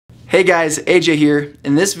Hey guys, AJ here.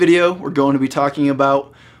 In this video, we're going to be talking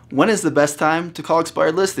about when is the best time to call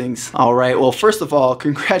expired listings. Alright, well first of all,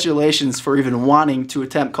 congratulations for even wanting to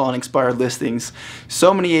attempt calling expired listings.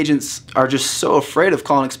 So many agents are just so afraid of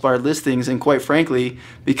calling expired listings, and quite frankly,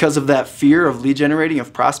 because of that fear of lead generating,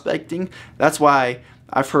 of prospecting, that's why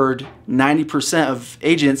I've heard 90% of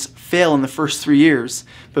agents fail in the first 3 years.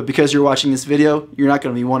 But because you're watching this video, you're not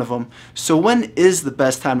going to be one of them. So when is the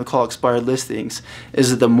best time to call expired listings?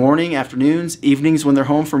 Is it the morning, afternoons, evenings when they're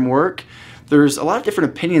home from work? There's a lot of different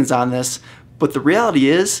opinions on this, but the reality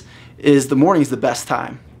is the morning is the best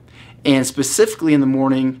time. And specifically in the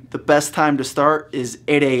morning, the best time to start is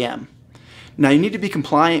 8 a.m. Now you need to be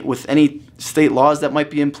compliant with any state laws that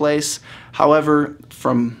might be in place. However,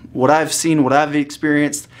 from what I've seen, what I've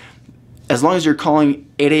experienced, as long as you're calling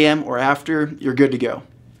 8 a.m. or after, you're good to go.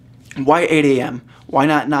 Why 8 a.m.? Why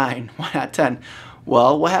not 9? Why not 10?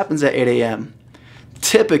 Well, what happens at 8 a.m.?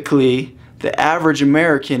 Typically, the average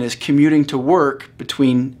American is commuting to work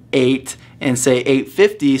between 8 and say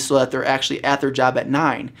 8:50 so that they're actually at their job at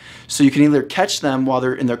 9. So you can either catch them while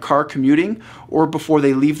they're in their car commuting or before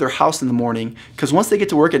they leave their house in the morning. Because once they get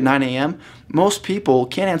to work at 9 a.m., most people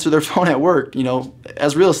can't answer their phone at work. You know,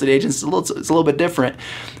 as real estate agents, it's a little bit different.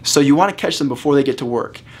 So you want to catch them before they get to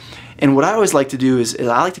work. And what I always like to do is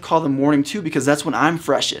I like to call them morning too, because that's when I'm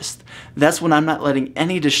freshest. That's when I'm not letting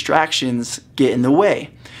any distractions get in the way.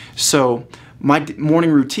 So my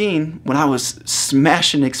morning routine, when I was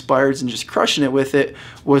smashing expireds and just crushing it with it,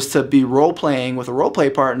 was to be role-playing with a role-play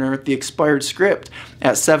partner the expired script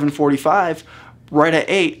at 7:45. Right at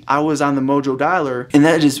 8, I was on the Mojo dialer, and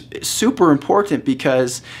that is super important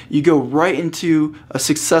because you go right into a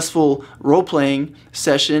successful role-playing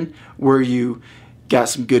session where you got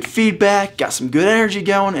some good feedback, got some good energy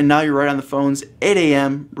going, and now you're right on the phones, 8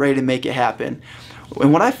 a.m., ready to make it happen.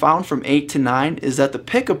 And what I found from 8 to 9 is that the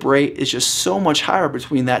pickup rate is just so much higher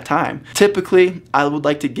between that time. Typically, I would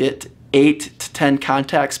like to get 8 to 10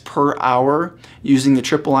 contacts per hour using the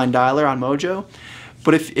triple line dialer on Mojo.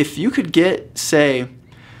 But if you could get, say,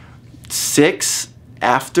 6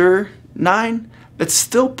 after 9, that's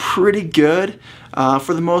still pretty good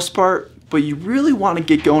for the most part. But you really want to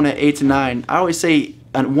get going at 8 to 9. I always say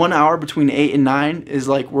 1 hour between 8 and 9 is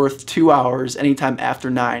like worth 2 hours anytime after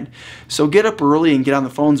 9. So get up early and get on the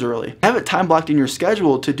phones early. Have it time blocked in your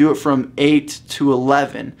schedule to do it from 8 to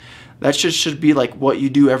 11. That should be like what you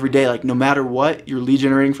do every day. Like no matter what, you're lead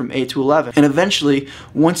generating from 8 to 11. And eventually,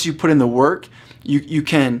 once you put in the work, you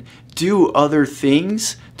can do other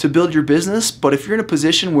things to build your business. But if you're in a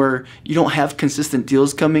position where you don't have consistent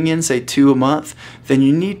deals coming in, say 2 a month, then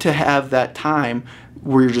you need to have that time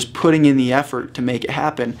where you're just putting in the effort to make it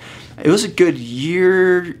happen. It was a good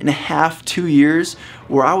 1.5 to 2 years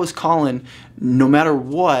where I was calling, no matter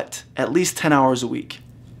what, at least 10 hours a week,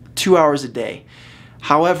 2 hours a day.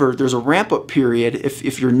 However, there's a ramp-up period.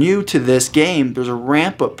 If you're new to this game, there's a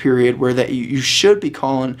ramp-up period where that you should be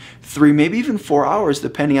calling 3, maybe even 4 hours,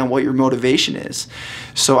 depending on what your motivation is.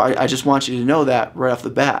 So I just want you to know that right off the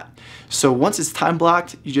bat. So once it's time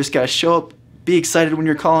blocked, you just got to show up, be excited when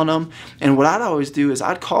you're calling them. And what I'd always do is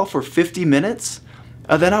I'd call for 50 minutes,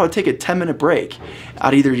 then I would take a 10-minute break.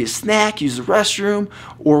 I'd either eat a snack, use the restroom,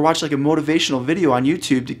 or watch like a motivational video on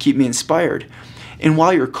YouTube to keep me inspired. And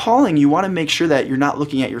while you're calling, you want to make sure that you're not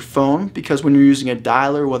looking at your phone, because when you're using a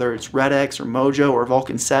dialer, whether it's RedX or Mojo or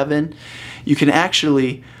Vulcan 7, you can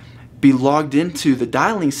actually be logged into the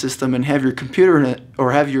dialing system and have your computer in it,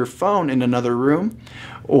 or have your phone in another room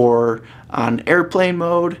or on airplane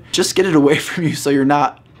mode. Just get it away from you so you're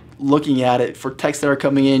not looking at it for texts that are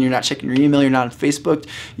coming in, you're not checking your email, you're not on Facebook.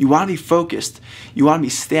 You want to be focused. You want to be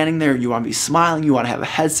standing there, you want to be smiling, you want to have a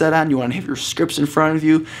headset on, you want to have your scripts in front of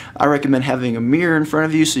you. I recommend having a mirror in front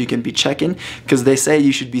of you so you can be checking, because they say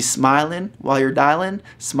you should be smiling while you're dialing,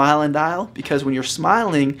 smile and dial, because when you're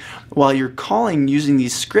smiling while you're calling using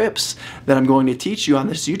these scripts that I'm going to teach you on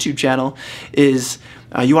this YouTube channel is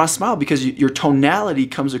you want to smile because your tonality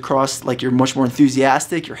comes across like you're much more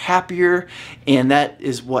enthusiastic, you're happier, and that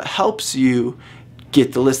is what helps you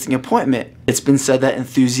get the listing appointment. It's been said that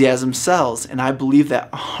enthusiasm sells, and I believe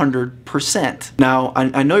that 100%. Now,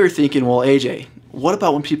 I know you're thinking, well, AJ, what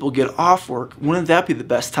about when people get off work? Wouldn't that be the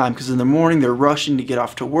best time? Because in the morning they're rushing to get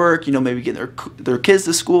off to work, you know, maybe get their kids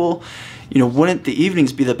to school. You know, wouldn't the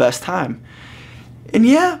evenings be the best time? And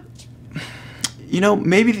yeah, you know,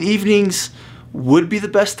 maybe the evenings would be the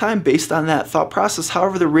best time based on that thought process.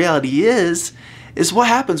 However, the reality is what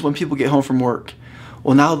happens when people get home from work?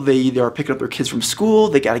 Well, now they either are picking up their kids from school,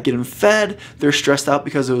 they got to get them fed, they're stressed out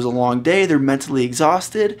because it was a long day, they're mentally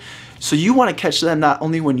exhausted. So you want to catch them not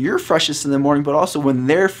only when you're freshest in the morning, but also when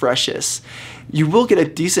they're freshest. You will get a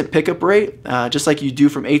decent pickup rate, just like you do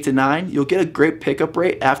from 8 to 9. You'll get a great pickup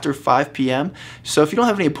rate after 5 p.m. So if you don't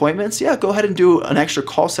have any appointments, yeah, go ahead and do an extra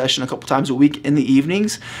call session a couple times a week in the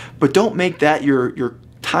evenings, but don't make that your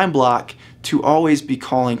time block to always be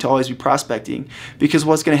calling, to always be prospecting, because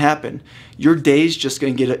what's going to happen? Your day's just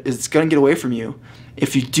going to get away from you.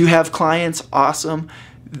 If you do have clients, awesome.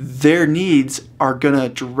 Their needs are going to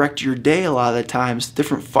direct your day a lot of the times.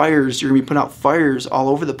 Different fires, you're going to be putting out fires all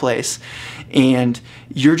over the place, and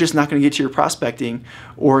you're just not going to get to your prospecting,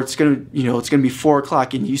 or it's going to, it's going to be 4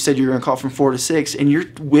 o'clock and you said you're going to call from 4 to 6 and you're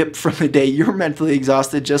whipped from the day. You're mentally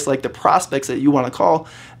exhausted, just like the prospects that you want to call,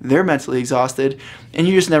 they're mentally exhausted, and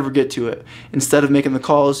you just never get to it. Instead of making the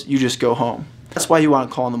calls, you just go home. That's why you want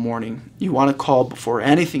to call in the morning. You want to call before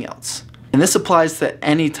anything else. And this applies to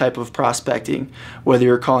any type of prospecting, whether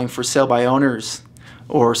you're calling for sale by owners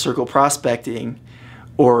or circle prospecting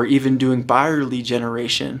or even doing buyer lead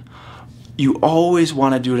generation. You always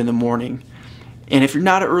want to do it in the morning. And if you're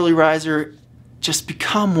not an early riser, just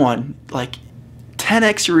become one. Like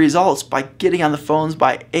 10x your results by getting on the phones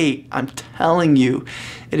by 8. I'm telling you,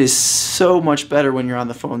 it is so much better when you're on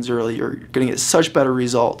the phones early. You're going to get such better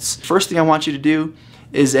results. First thing I want you to do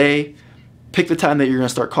is pick the time that you're going to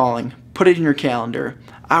start calling. Put it in your calendar.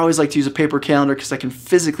 I always like to use a paper calendar because I can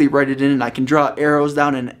physically write it in and I can draw arrows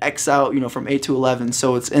down and X out, from 8 to 11,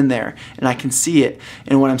 so it's in there and I can see it.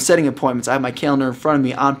 And when I'm setting appointments, I have my calendar in front of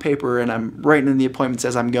me on paper and I'm writing in the appointments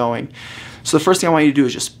as I'm going. So the first thing I want you to do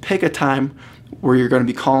is just pick a time where you're going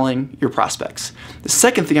to be calling your prospects. The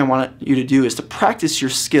second thing I want you to do is to practice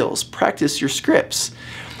your skills, practice your scripts.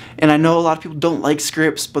 And I know a lot of people don't like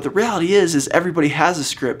scripts, but the reality is everybody has a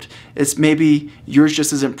script. It's maybe yours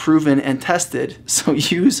just isn't proven and tested. So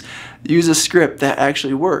use a script that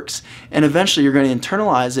actually works. And eventually you're going to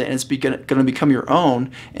internalize it and it's going to become your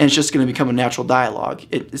own, and it's just going to become a natural dialogue.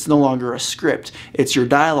 It's no longer a script. It's your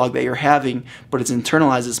dialogue that you're having, but it's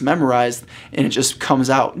internalized, it's memorized, and it just comes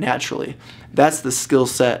out naturally. That's the skill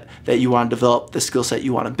set that you want to develop, the skill set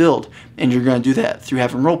you want to build. And you're going to do that through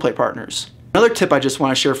having role play partners. Another tip I just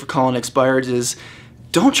want to share for calling expireds is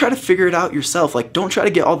don't try to figure it out yourself. Like, don't try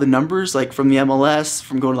to get all the numbers like from the MLS,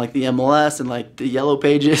 from going to like the MLS and like the yellow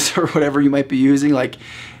pages or whatever you might be using. Like,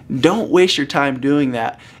 don't waste your time doing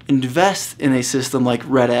that. Invest in a system like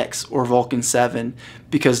RedX or Vulcan 7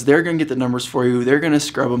 because they're going to get the numbers for you. They're going to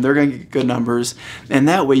scrub them. They're going to get good numbers. And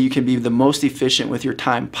that way you can be the most efficient with your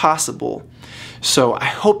time possible. So I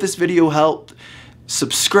hope this video helped.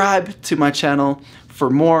 Subscribe to my channel for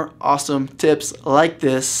more awesome tips like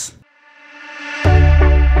this.